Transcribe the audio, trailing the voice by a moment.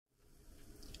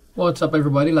What's up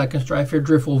everybody, Lycan-Strife here,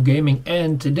 Driftwolf Gaming,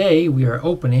 and today we are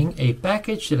opening a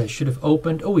package that I should have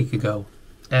opened a week ago.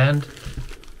 And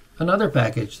another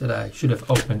package that I should have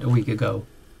opened a week ago.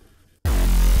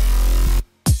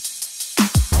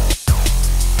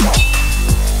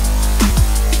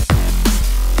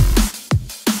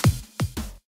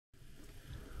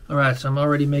 Alright, so I'm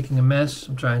already making a mess.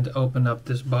 I'm trying to open up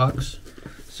this box.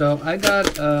 So I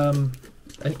got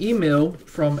an email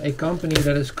from a company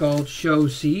that is called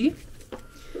ShowSee,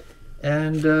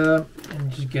 and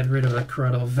just get rid of the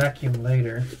crud, I'll vacuum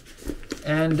later.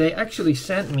 And they actually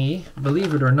sent me,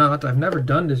 believe it or not, I've never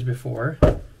done this before,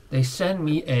 they sent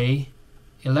me a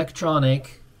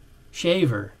electronic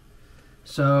shaver.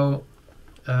 So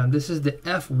this is the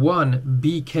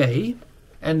F1-BK,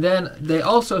 and then they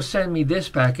also sent me this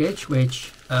package,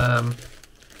 which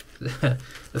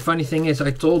the funny thing is,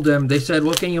 I told them, they said,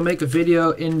 well, can you make a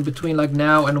video in between like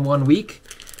now and 1 week?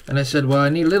 And I said, well, I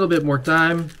need a little bit more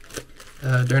time.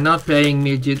 They're not paying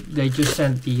me, they just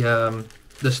sent the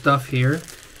stuff here.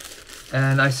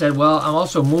 And I said, well, I'm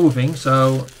also moving,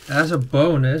 so as a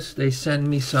bonus, they sent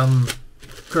me some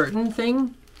curtain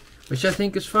thing, which I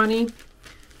think is funny.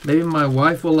 Maybe my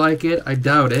wife will like it, I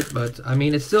doubt it, but I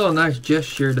mean, it's still a nice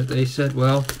gesture that they said,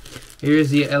 well, here's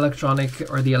the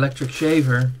electric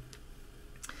shaver.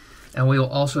 And we'll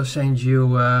also send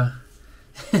you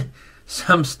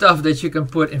some stuff that you can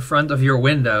put in front of your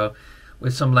window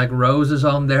with some like roses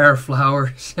on there,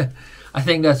 flowers. I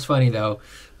think that's funny though.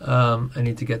 I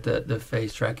need to get the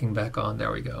face tracking back on.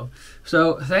 There we go.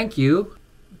 So thank you.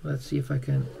 Let's see if I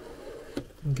can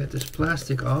get this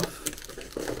plastic off.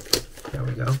 There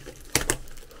we go.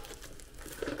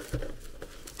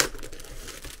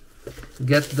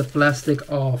 Get the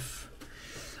plastic off.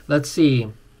 Let's see.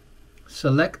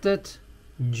 Selected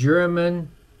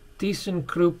German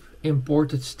ThyssenKrupp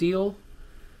imported steel,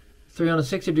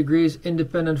 360 degrees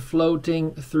independent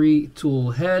floating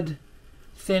 3-tool head,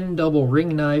 thin double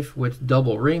ring knife with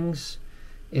double rings,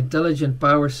 intelligent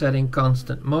power setting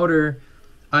constant motor,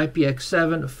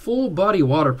 IPX7 full body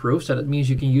waterproof, so that means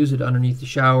you can use it underneath the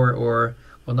shower, or,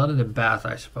 well, not in the bath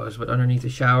I suppose, but underneath the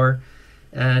shower.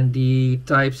 And the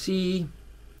Type-C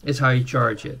is how you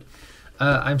charge it.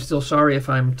 I'm still sorry if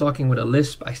I'm talking with a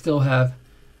lisp. I still have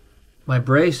my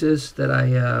braces that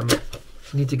I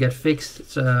need to get fixed.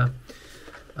 It's a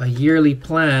yearly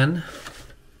plan.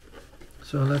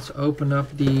 So let's open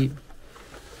up the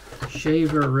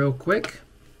shaver real quick.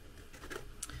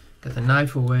 Get the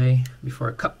knife away before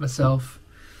I cut myself.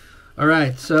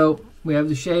 Alright, so we have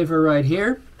the shaver right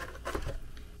here.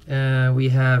 We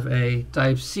have a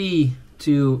Type-C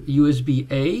to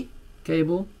USB-A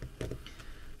cable.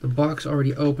 The box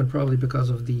already opened, probably because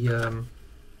of the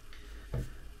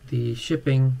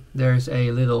shipping. There's a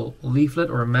little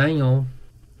leaflet or a manual.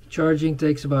 Charging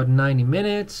takes about 90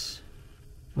 minutes.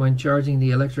 When charging, the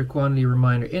electric quantity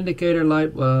reminder indicator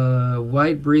light,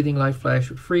 white breathing light flash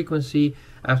with frequency.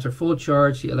 After full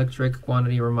charge, the electric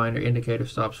quantity reminder indicator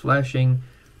stops flashing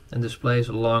and displays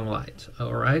a long light.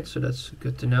 Alright, so that's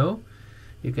good to know.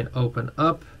 You can open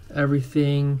up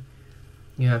everything.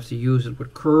 You have to use it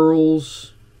with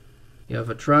curls. You have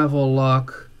a travel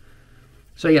lock.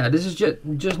 So yeah, this is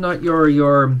just not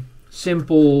your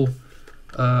simple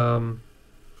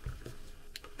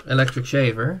electric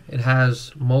shaver. It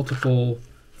has multiple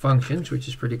functions, which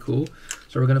is pretty cool.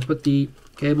 So we're gonna put the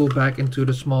cable back into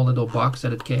the small little box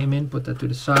that it came in, put that to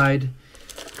the side,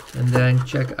 and then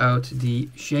check out the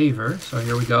shaver. So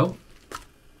here we go.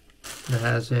 It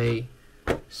has a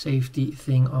safety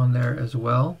thing on there as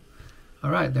well.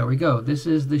 Alright, there we go. This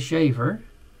is the shaver.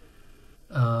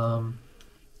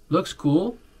 Looks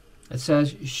cool. It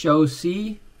says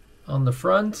ShowSee on the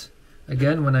front.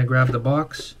 Again, when I grab the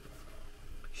box,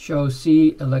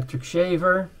 ShowSee Electric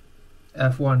Shaver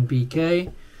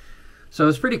F1-BK. So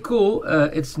it's pretty cool.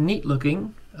 It's neat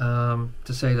looking, to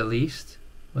say the least.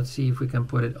 Let's see if we can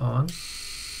put it on.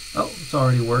 Oh, it's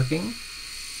already working.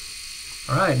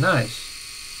 Alright, nice.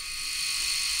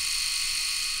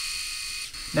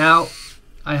 Now,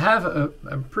 I have a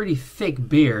pretty thick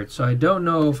beard, so I don't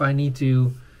know if I need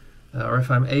to, or if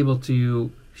I'm able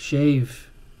to shave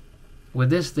with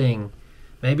this thing.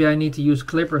 Maybe I need to use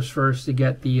clippers first to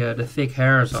get the thick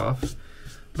hairs off.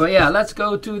 But yeah, let's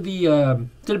go to the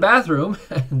bathroom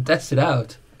and test it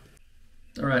out.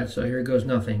 All right, so here goes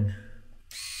nothing.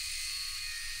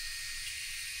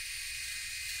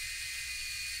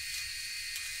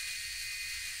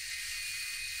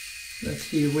 Let's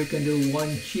see if we can do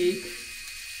one cheek.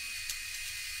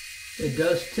 It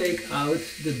does take out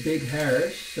the big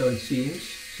hairs, so it seems.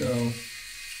 So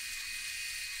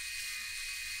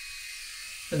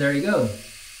And there you go.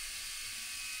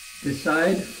 This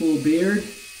side, full beard.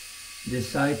 This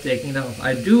side, taking it off.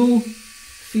 I do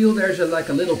feel there's like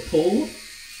a little pull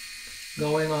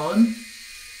going on.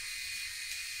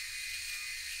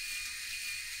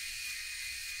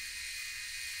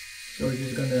 So we're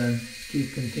just gonna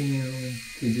keep continuing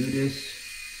to do this.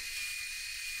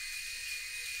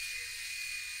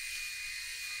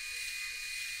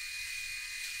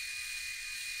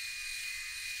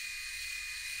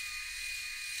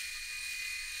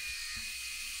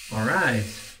 Alright,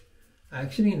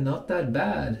 actually not that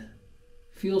bad.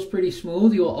 Feels pretty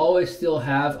smooth. You'll always still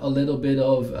have a little bit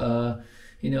of,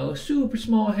 you know, super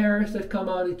small hairs that come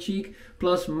out of the cheek.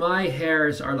 Plus my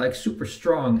hairs are like super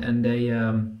strong and they,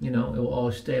 you know, it will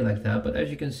always stay like that. But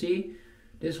as you can see,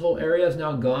 this whole area is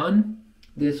now gone.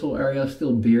 This whole area is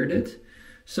still bearded.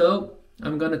 So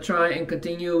I'm gonna try and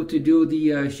continue to do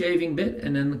the shaving bit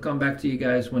and then come back to you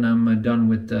guys when I'm done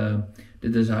with the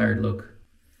desired look.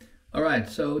 Alright,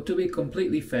 so to be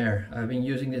completely fair, I've been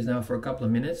using this now for a couple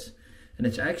of minutes and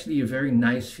it's actually a very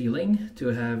nice feeling to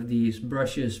have these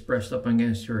brushes pressed up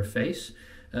against your face.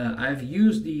 I've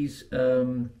used these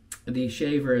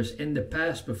shavers in the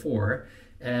past before,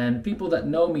 and people that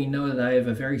know me know that I have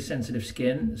a very sensitive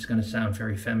skin. It's going to sound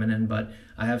very feminine, but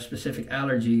I have specific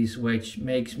allergies which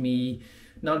makes me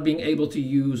not being able to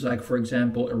use, like for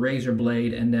example, a razor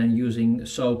blade and then using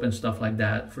soap and stuff like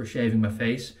that for shaving my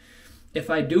face. If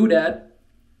I do that,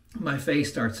 my face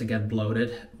starts to get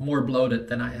bloated, more bloated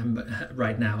than I am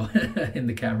right now in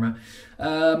the camera.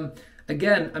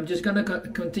 Again, I'm just gonna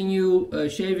continue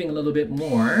shaving a little bit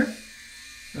more.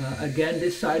 Again,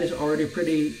 this side is already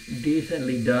pretty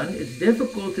decently done. It's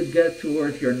difficult to get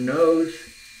towards your nose.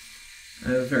 I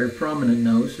have a very prominent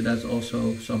nose, so that's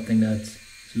also something that's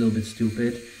a little bit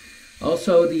stupid.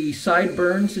 Also, the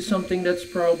sideburns is something that's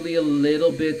probably a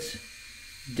little bit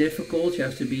difficult. You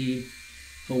have to be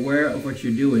aware of what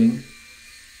you're doing,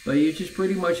 but you just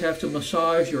pretty much have to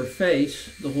massage your face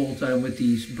the whole time with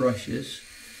these brushes,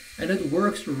 and it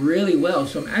works really well.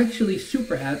 So I'm actually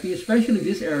super happy, especially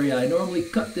this area. I normally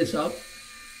cut this up.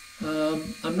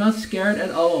 I'm not scared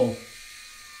at all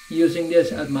using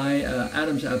this at my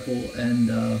Adam's apple and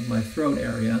my throat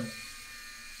area,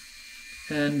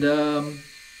 and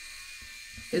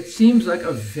it seems like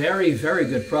a very, very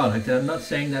good product. And I'm not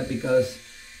saying that because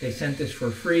they sent this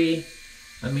for free.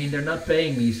 I mean, they're not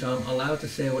paying me, so I'm allowed to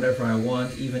say whatever I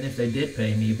want, even if they did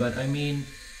pay me. But I mean,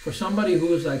 for somebody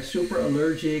who's like super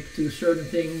allergic to certain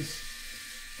things,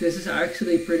 this is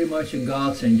actually pretty much a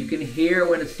godsend. You can hear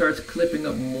when it starts clipping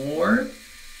up more.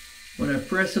 When I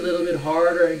press a little bit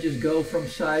harder and just go from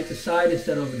side to side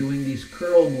instead of doing these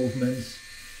curl movements,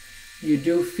 you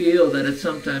do feel that it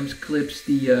sometimes clips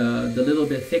the little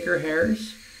bit thicker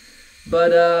hairs.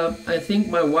 But I think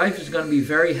my wife is going to be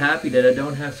very happy that I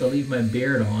don't have to leave my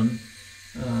beard on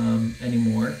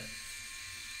anymore.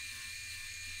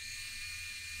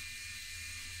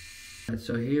 Right,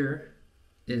 so here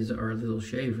is our little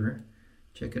shaver.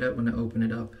 Check it out when I open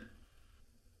it up.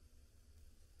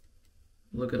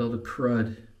 Look at all the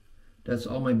crud. That's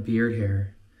all my beard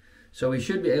hair. So we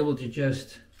should be able to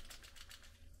just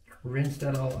rinse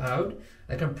that all out.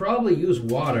 I can probably use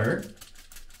water.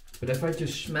 But if I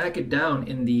just smack it down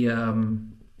in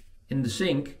the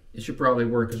sink, it should probably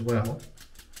work as well.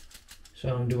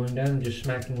 So I'm doing that, I'm just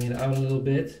smacking it out a little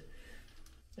bit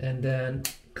and then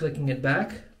clicking it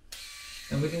back,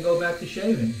 and we can go back to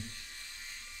shaving.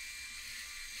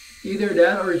 Either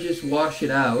that or just wash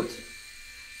it out.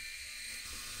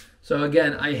 So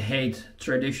again, I hate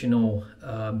traditional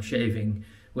shaving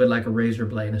with like a razor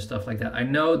blade and stuff like that. I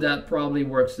know that probably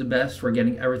works the best for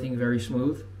getting everything very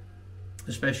smooth,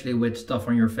 especially with stuff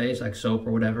on your face like soap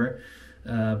or whatever,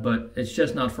 but it's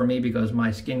just not for me because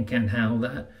my skin can't handle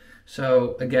that.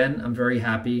 So again, I'm very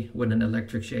happy with an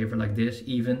electric shaver like this,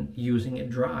 even using it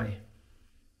dry.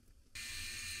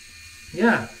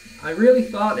 Yeah, I really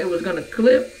thought it was gonna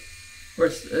clip or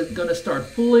it's gonna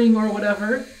start pulling or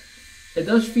whatever. It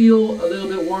does feel a little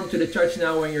bit warm to the touch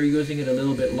now when you're using it a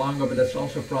little bit longer, but that's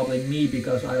also probably me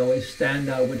because I always stand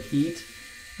out with heat.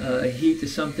 Heat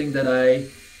is something that I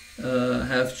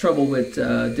have trouble with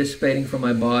dissipating from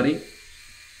my body.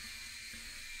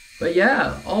 But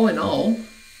yeah, all in all,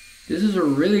 this is a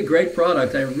really great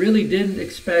product. I really didn't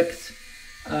expect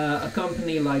a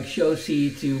company like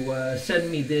ShowSee to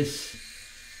send me this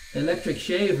electric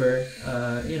shaver,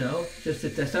 you know, just to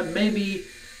test out. Maybe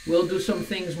we'll do some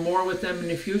things more with them in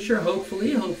the future,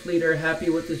 hopefully. Hopefully they're happy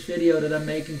with this video that I'm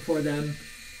making for them.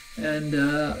 And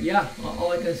yeah,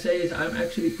 all I can say is I'm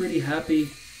actually pretty happy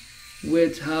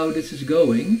with how this is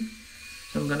going.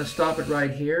 So I'm gonna stop it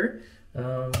right here.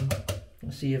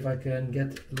 Let's see if I can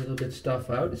get a little bit stuff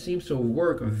out. It seems to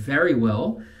work very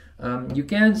well. You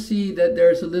can see that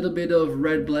there's a little bit of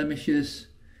red blemishes.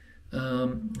 I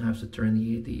have to turn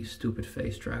the stupid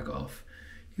face track off.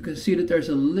 You can see that there's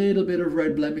a little bit of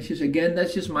red blemishes. Again,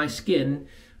 that's just my skin.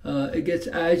 It gets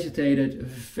agitated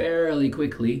fairly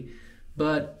quickly.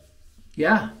 But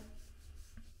yeah,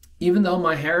 even though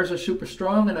my hairs are super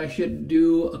strong and I should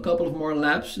do a couple of more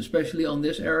laps, especially on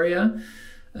this area,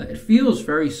 it feels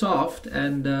very soft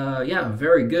and yeah,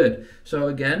 very good. So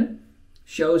again,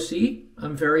 ShowSee,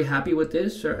 I'm very happy with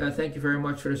this. Thank you very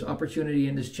much for this opportunity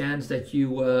and this chance that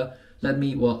you let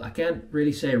me, well, I can't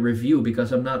really say review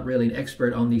because I'm not really an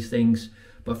expert on these things,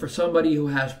 but for somebody who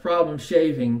has problems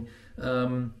shaving,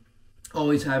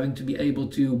 always having to be able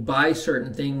to buy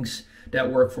certain things that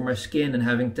work for my skin and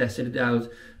having tested it out,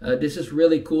 this is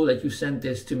really cool that you sent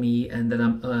this to me and that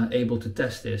I'm able to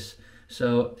test this.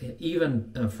 So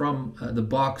even from the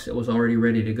box, it was already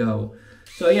ready to go.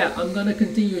 So yeah, I'm gonna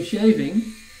continue shaving,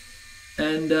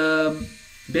 and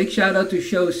big shout out to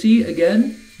ShowSee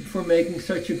again for making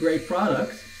such a great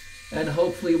product, and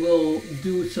hopefully we'll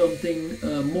do something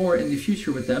more in the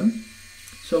future with them.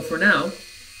 So for now,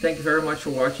 thank you very much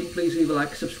for watching. Please leave a like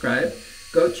and subscribe.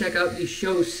 Go check out the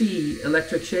ShowSee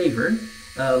Electric Shaver,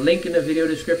 link in the video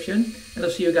description, and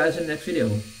I'll see you guys in the next video.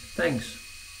 Thanks.